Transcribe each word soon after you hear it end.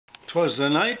'Twas the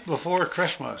night before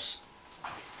Christmas,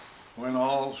 when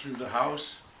all through the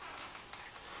house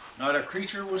not a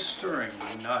creature was stirring,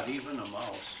 not even a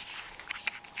mouse.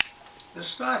 The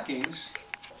stockings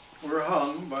were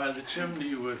hung by the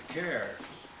chimney with care,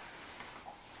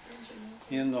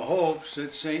 in the hopes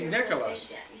that St.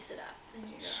 Nicholas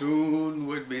soon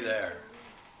would be there.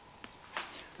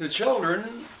 The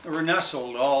children were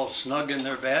nestled all snug in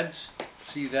their beds.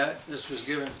 See that? This was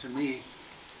given to me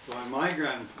by my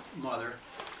grandmother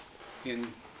in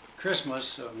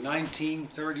Christmas of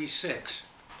 1936.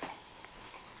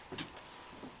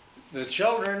 The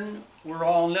children were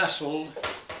all nestled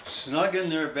snug in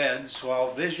their beds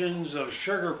while visions of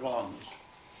sugar plums,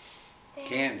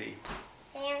 candy,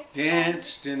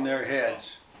 danced in their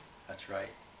heads. That's right.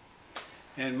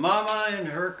 And Mama in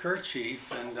her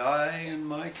kerchief and I in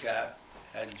my cap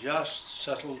had just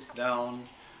settled down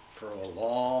for a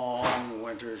long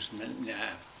winter's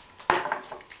nap.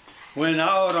 When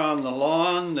out on the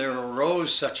lawn there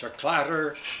arose such a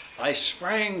clatter, I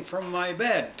sprang from my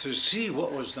bed to see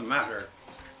what was the matter.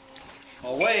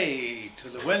 Away to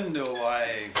the window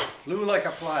I flew like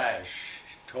a flash,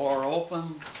 tore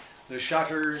open the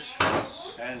shutters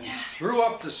and threw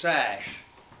up the sash.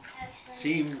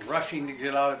 Seemed rushing to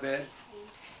get out of bed.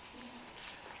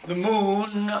 The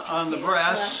moon on the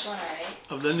breast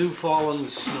of the new fallen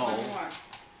snow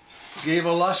gave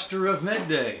a luster of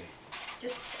midday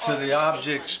to the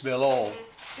objects below.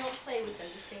 Don't play with them,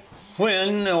 just take one.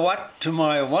 When what to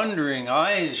my wondering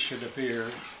eyes should appear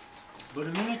but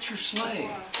a miniature sleigh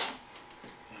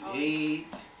and 8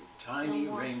 tiny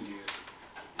reindeer.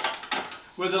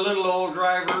 With a little old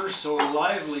driver so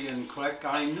lively and quick,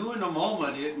 I knew in a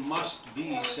moment it must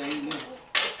be St. Nick.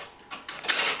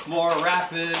 More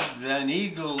rapid than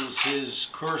eagles his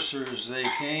coursers they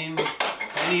came,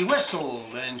 and he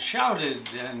whistled and shouted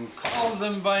and called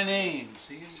them by name.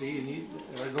 See,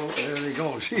 there they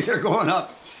go. See, they're going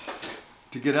up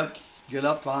to get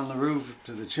up on the roof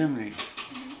to the chimney.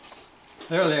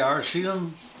 There they are. See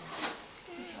them?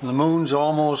 The moon's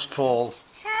almost full.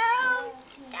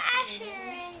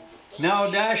 Now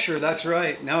Dasher, that's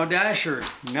right. Now Dasher,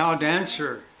 now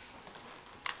Dancer,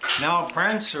 now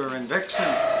Prancer and Vixen.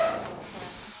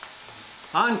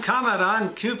 On Comet,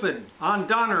 on Cupid, on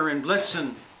Donner and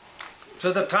Blitzen,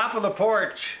 to the top of the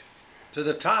porch, to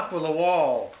the top of the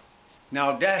wall.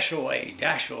 Now dash away,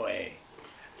 dash away,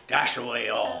 dash away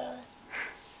all.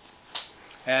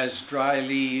 As dry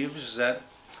leaves that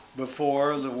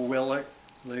before the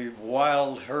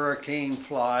wild hurricane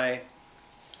fly,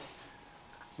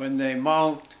 when they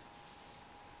mount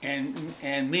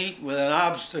and meet with an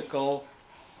obstacle.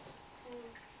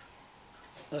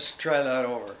 Let's try that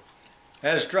over.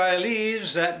 As dry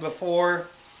leaves that before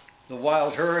the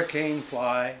wild hurricane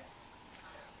fly,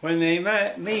 when they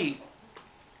meet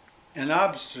an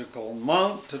obstacle,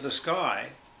 mount to the sky,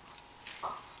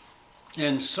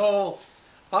 and so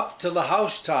up to the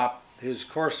housetop his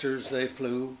coursers they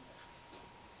flew,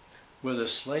 with a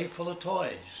sleigh full of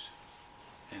toys,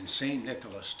 and St.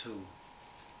 Nicholas too.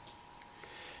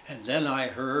 And then I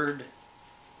heard,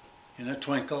 in a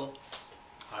twinkle,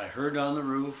 I heard on the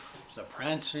roof the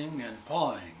prancing and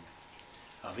pawing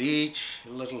of each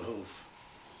little hoof.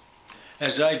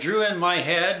 As I drew in my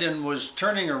head and was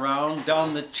turning around,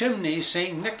 down the chimney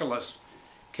St. Nicholas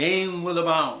came with a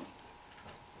bound.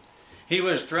 He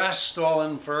was dressed all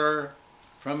in fur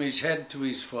from his head to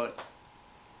his foot,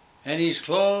 and his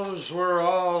clothes were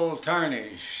all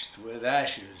tarnished with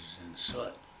ashes and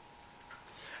soot.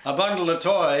 A bundle of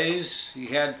toys he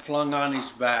had flung on his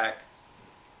back,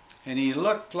 and he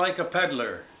looked like a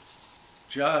peddler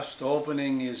just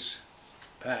opening his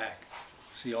pack.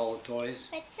 See all the toys?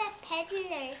 What's a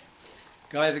peddler?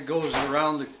 Guy that goes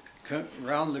around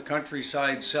the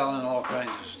countryside selling all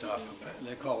kinds of stuff.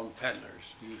 They call them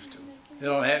peddlers, used to.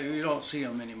 You don't see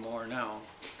them anymore now.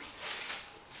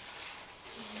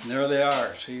 And there they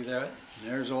are, see that?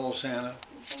 There's old Santa.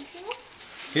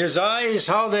 His eyes,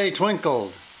 how they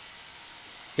twinkled.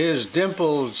 His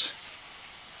dimples,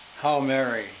 how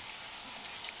merry.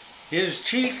 His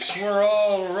cheeks were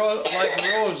all like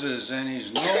roses, and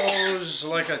his nose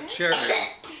like a cherry.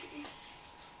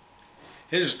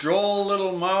 His droll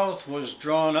little mouth was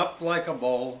drawn up like a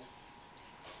bow,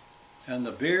 and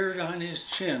the beard on his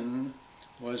chin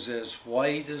was as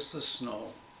white as the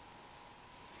snow.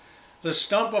 The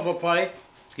stump of a pipe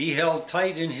he held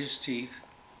tight in his teeth,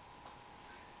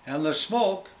 and the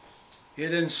smoke,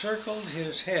 it encircled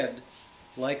his head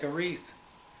like a wreath.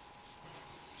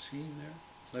 See him there?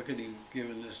 Look at him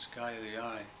giving this guy the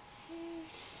eye.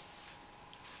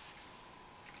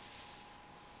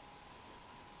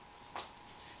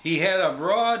 He had a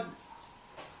broad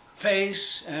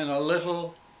face and a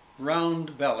little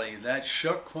round belly that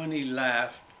shook when he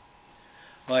laughed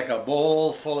like a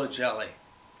bowl full of jelly.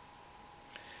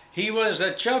 He was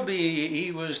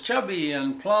chubby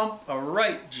and plump, a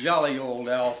right jolly old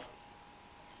elf.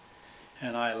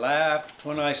 And I laughed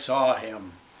when I saw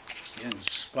him, in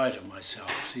spite of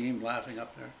myself. See him laughing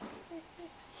up there?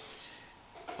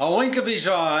 A wink of his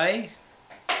eye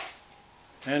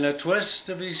and a twist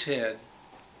of his head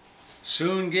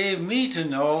soon gave me to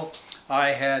know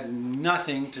I had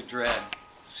nothing to dread.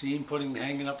 See him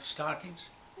hanging up the stockings?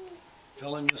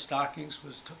 Filling the stockings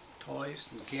with toys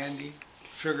and candy,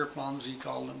 sugar plums he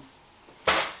called them.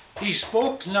 He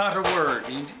spoke not a word,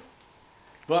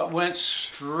 but went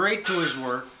straight to his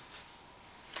work,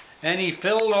 and he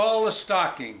filled all the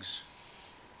stockings,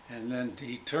 and then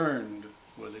he turned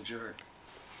with a jerk.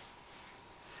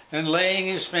 And laying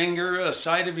his finger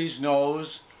aside of his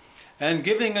nose, and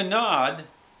giving a nod,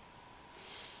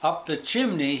 up the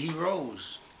chimney he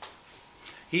rose.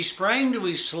 He sprang to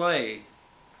his sleigh,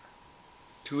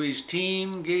 to his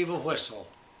team gave a whistle,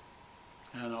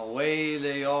 and away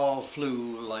they all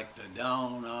flew like the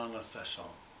down on a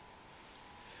thistle.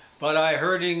 But I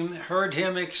heard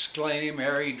him exclaim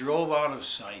ere he drove out of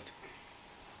sight,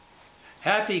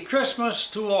 "Happy Christmas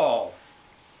to all,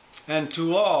 and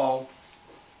to all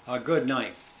a good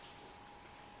night."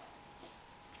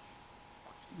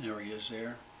 There he is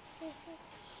there.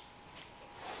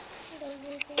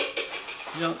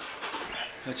 Yep,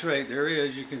 that's right, there he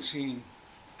is, you can see him.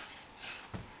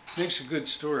 Makes a good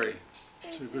story.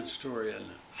 It's a good story, isn't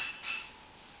it?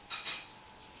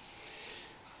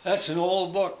 That's an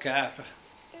old book, Kath.